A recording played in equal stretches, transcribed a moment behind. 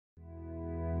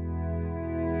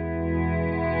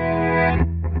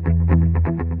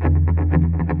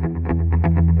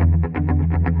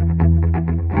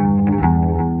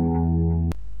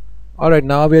Alright,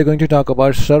 now we are going to talk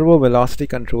about servo velocity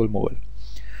control mode.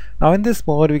 Now in this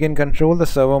mode we can control the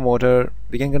servo motor,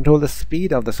 we can control the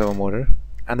speed of the servo motor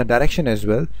and the direction as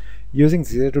well using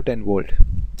 0 to 10 volt,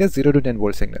 just 0 to 10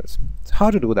 volt signals. So how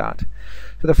to do that?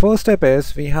 So the first step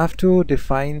is we have to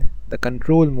define the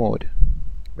control mode,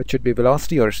 which should be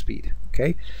velocity or speed.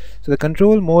 Okay, so the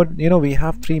control mode, we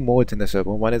have three modes in the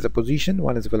servo. One is the position,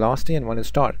 one is velocity, and one is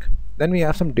torque. Then we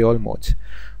have some dual modes,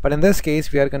 but in this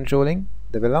case we are controlling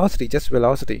the velocity, just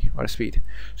velocity or speed.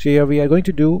 So here we are going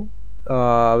to do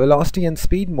velocity and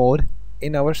speed mode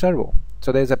in our servo.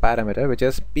 So there is a parameter which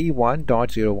is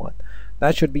p1.01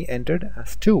 that should be entered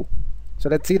as 2. So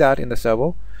let's see that in the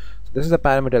servo. So this is the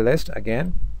parameter list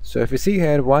again. So if you see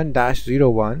here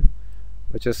 1-01,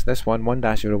 which is this one,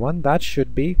 1-01, that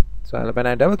should be, so when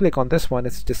I double click on this one,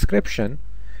 its description,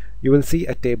 you will see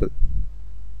a table.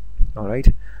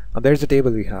 Alright, now there's the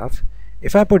table we have.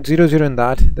 If I put 00 in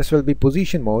that, this will be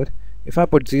position mode. If I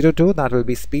put 02, that will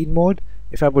be speed mode.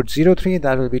 If I put 03,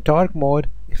 that will be torque mode.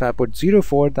 If I put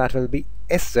 04, that will be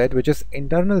SZ, which is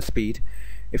internal speed.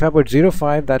 If I put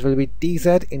 05, that will be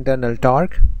TZ, internal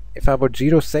torque. If I put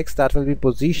 06, that will be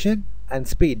position and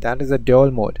speed, that is a dual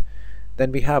mode.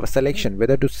 Then we have a selection,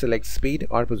 whether to select speed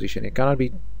or position. It cannot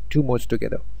be two modes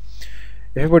together.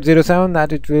 If you put 07,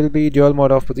 that it will be dual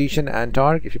mode of position and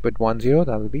torque. If you put 10,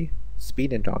 that will be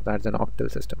speed and torque. That's an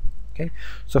octal system. Okay,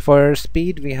 so for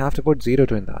speed we have to put 02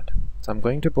 in that. So I'm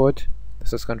going to put,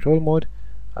 this is control mode,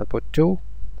 I'll put 2,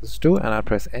 this is 2, and I'll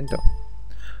press enter.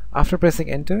 After pressing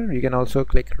enter, you can also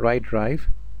click write drive.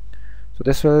 So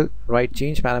this will write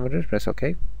change parameters, press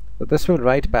OK. So this will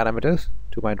write parameters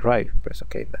to my drive, press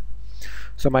OK then.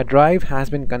 So my drive has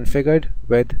been configured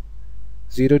with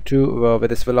 0 to with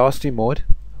this velocity mode.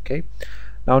 Okay,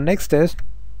 now next is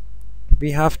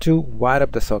we have to wire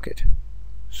up the circuit.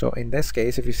 So in this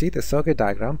case, if you see the circuit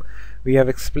diagram, we have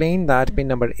explained that pin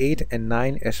number 8 and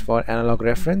 9 is for analog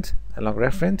reference,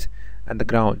 and the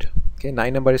ground. Okay,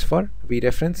 9 number is for V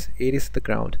reference, 8 is the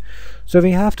ground. So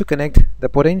we have to connect the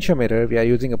potentiometer. We are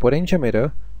using a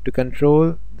potentiometer to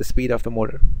control the speed of the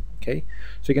motor. Okay,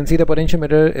 so you can see the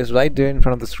potentiometer is right there in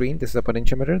front of the screen. This is a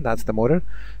potentiometer, that's the motor.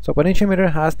 So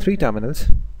potentiometer has 3 terminals,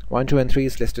 1, 2, and 3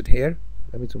 is listed here.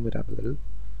 Let me zoom it up a little.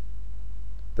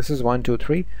 This is 1, 2,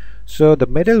 3. So the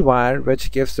middle wire,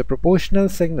 which gives the proportional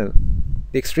signal,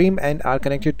 the extreme end are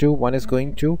connected to, one is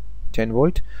going to 10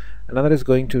 volt, another is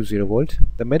going to 0 volt.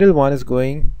 The middle one is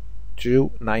going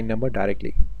to 9 number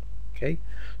directly. Okay,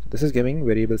 so this is giving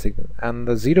variable signal, and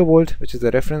the 0 volt, which is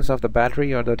the reference of the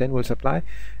battery or the 10 volt supply,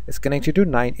 is connected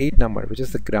to 8 number, which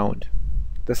is the ground.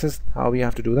 This is how we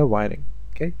have to do the wiring.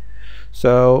 Okay,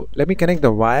 so let me connect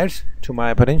the wires to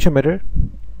my potentiometer.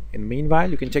 In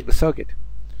meanwhile, you can check the circuit.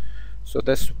 So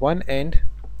this one end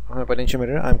of my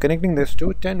potentiometer, I'm connecting this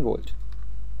to 10 volt.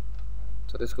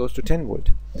 So this goes to 10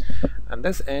 volt, and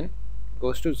this end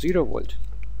goes to 0 volt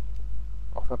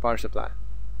of my power supply.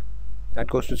 That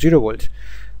goes to 0 volt.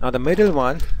 Now the middle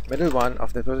one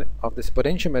of this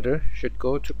potentiometer should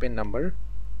go to pin number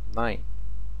 9.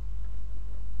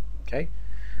 Okay,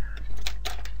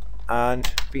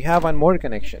 and we have one more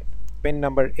connection, pin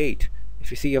number 8.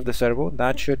 If you see of the servo,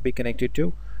 that should be connected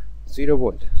to 0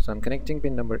 volt. So I'm connecting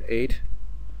pin number 8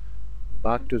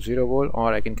 back to 0 volt,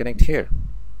 or I can connect here.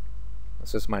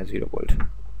 This is my 0 volt.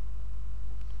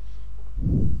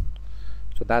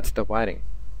 So that's the wiring.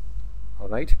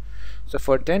 Alright, so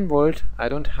for 10 volt, I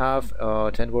don't have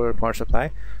 10 volt power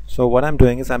supply. So what I'm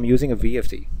doing is I'm using a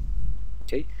VFD.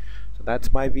 Okay, so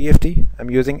that's my VFD.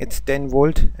 I'm using its 10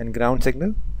 volt and ground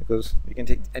signal, because you can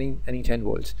take any 10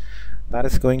 volts. That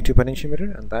is going to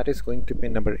potentiometer, and that is going to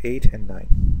pin number 8 and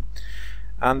 9.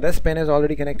 And this pin is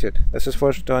already connected. This is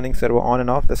for turning servo on and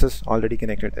off. This is already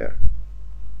connected there.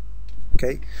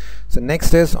 Okay, so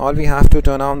next is all we have to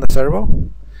turn on the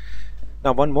servo.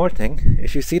 Now one more thing,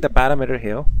 if you see the parameter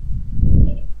here,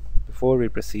 before we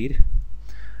proceed,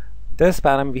 this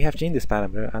parameter, we have changed this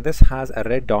parameter, and this has a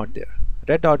red dot there.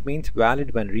 Red dot means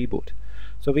valid when reboot.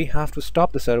 So we have to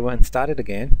stop the servo and start it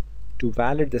again to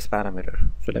validate this parameter.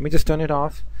 So let me just turn it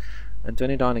off and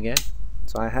turn it on again.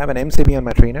 So I have an MCB on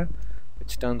my trainer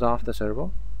which turns off the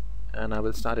servo, and I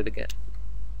will start it again.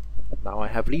 Now I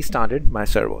have restarted my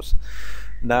servos.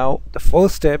 Now the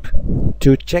first step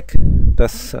to check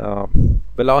this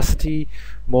velocity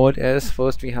mode is,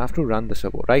 first we have to run the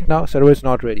servo. Right now servo is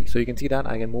not ready, so you can see that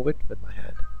I can move it with my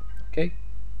hand. Okay,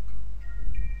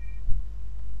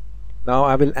 now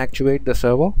I will actuate the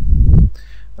servo.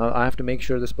 Now I have to make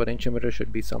sure this potentiometer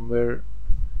should be somewhere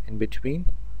in between.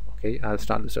 Okay, I'll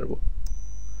start the servo.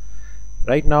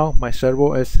 Right now my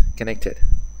servo is connected.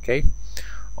 Okay,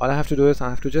 all I have to do is I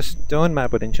have to just turn my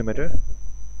potentiometer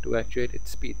to actuate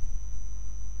its speed.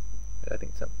 I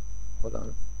think some, hold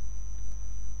on.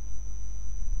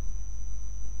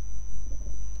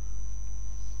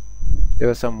 There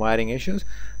were some wiring issues.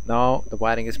 Now the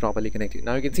wiring is properly connected.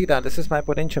 Now you can see that this is my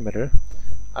potentiometer.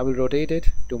 I will rotate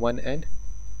it to one end.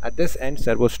 At this end,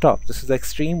 servo stops. This is the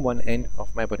extreme one end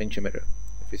of my potentiometer.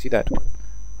 If you see that one,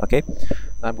 okay.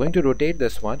 Now I'm going to rotate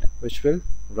this one, which will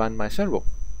run my servo.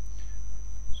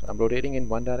 So I'm rotating in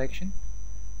one direction,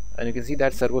 and you can see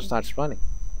that servo starts running.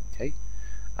 Okay,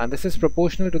 and this is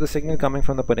proportional to the signal coming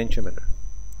from the potentiometer.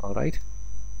 All right.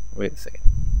 Wait a second.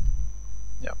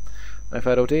 Yeah. Now if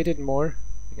I rotate it more,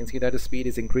 you can see that the speed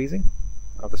is increasing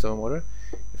of the servo motor.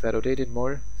 If I rotate it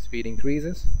more, speed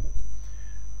increases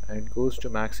and it goes to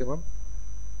maximum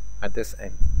at this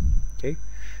end. Okay.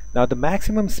 Now the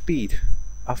maximum speed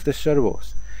of the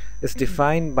servos is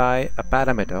defined by a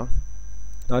parameter.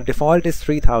 Now default is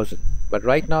 3000, but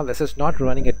right now this is not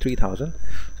running at 3000,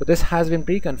 so this has been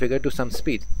pre-configured to some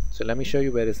speed. So let me show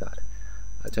you where is that.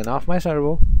 I'll turn off my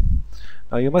servo.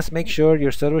 Now you must make sure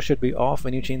your servo should be off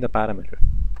when you change the parameter.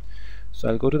 So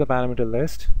I'll go to the parameter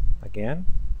list again,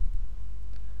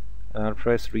 and I'll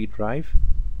press read drive.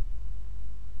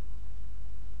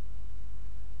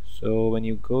 So when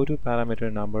you go to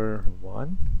parameter number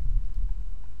 1,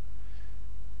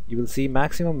 you will see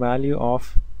maximum value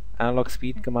of analog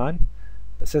speed command.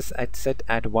 This is set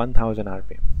at 1000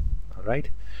 rpm.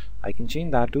 Alright, I can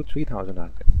change that to 3000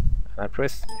 rpm, and I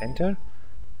press enter,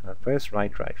 and I press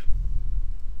right drive.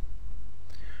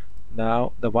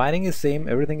 Now the wiring is same,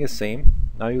 everything is same.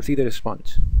 Now you'll see the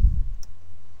response.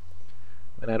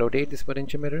 When I rotate this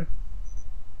potentiometer,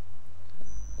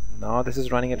 now this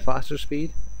is running at faster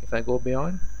speed. If I go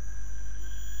beyond,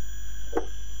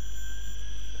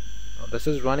 now this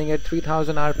is running at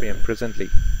 3000 rpm presently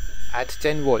at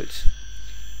 10 volts.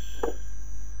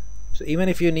 So even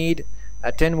if you need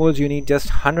at 10 volts, you need just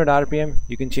 100 rpm,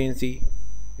 you can change the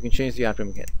rpm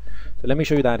again. So let me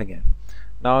show you that again.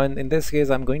 Now in this case,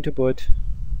 I'm going to put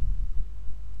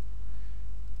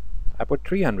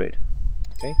 300.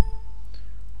 Okay,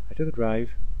 I do the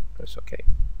drive, press OK,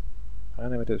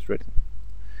 parameter is written.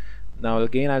 Now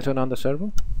again I'll turn on the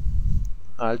servo.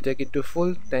 I'll take it to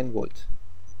full 10 volts.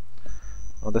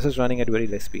 Now this is running at very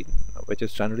less speed, which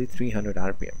is generally 300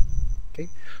 rpm. Okay,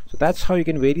 so that's how you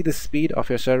can vary the speed of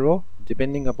your servo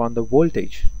depending upon the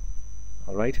voltage.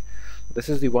 Alright, this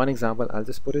is the one example. I'll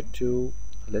just put it to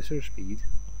lesser speed.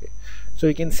 Okay, so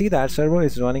you can see that servo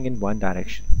is running in one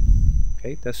direction.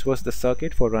 Okay, this was the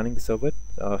circuit for running the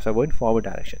servo in forward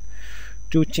direction.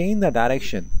 To change the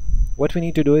direction, what we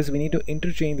need to do is we need to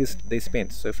interchange these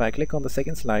pins. So if I click on the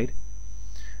second slide,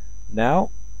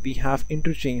 now we have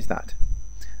interchanged that.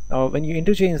 Now when you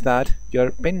interchange that,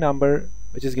 your pin number,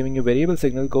 which is giving you variable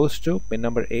signal, goes to pin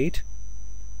number 8.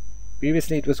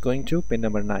 Previously it was going to pin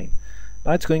number 9.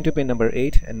 Now it's going to pin number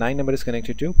 8, and 9 number is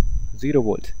connected to 0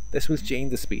 volt. This will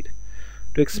change the speed.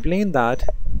 To explain that,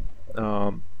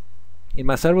 in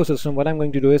my servo system, what I'm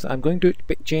going to do is I'm going to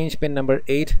change pin number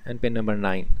 8 and pin number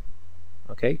 9.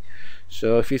 Okay,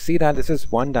 so if you see that this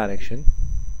is one direction,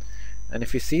 and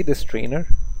if you see this trainer,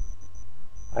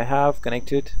 I have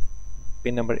connected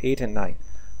pin number 8 and 9.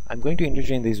 I'm going to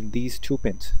interchange these two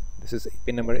pins. This is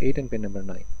pin number 8 and pin number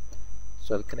 9.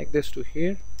 So I'll connect this to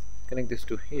here, connect this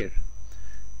to here.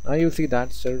 Now you'll see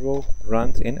that servo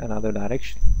runs in another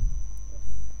direction.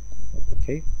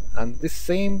 Okay, and the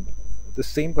same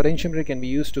potentiometer can be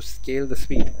used to scale the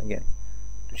speed again,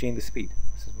 to change the speed.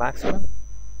 This is maximum,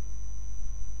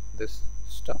 this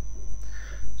stop.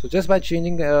 So just by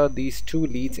changing these two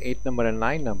leads, 8 number and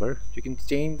 9 number, you can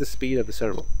change the speed of the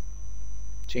servo,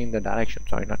 change the direction,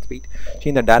 sorry, not speed,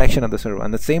 change the direction of the servo,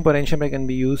 and the same potentiometer can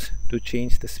be used to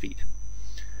change the speed.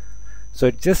 So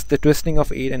it's just the twisting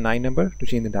of 8 and 9 number to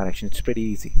change the direction. It's pretty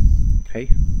easy. Okay,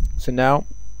 so now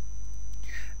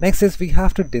next is we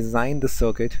have to design the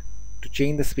circuit to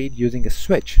change the speed using a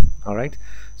switch. Alright,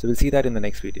 so we'll see that in the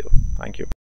next video. Thank you.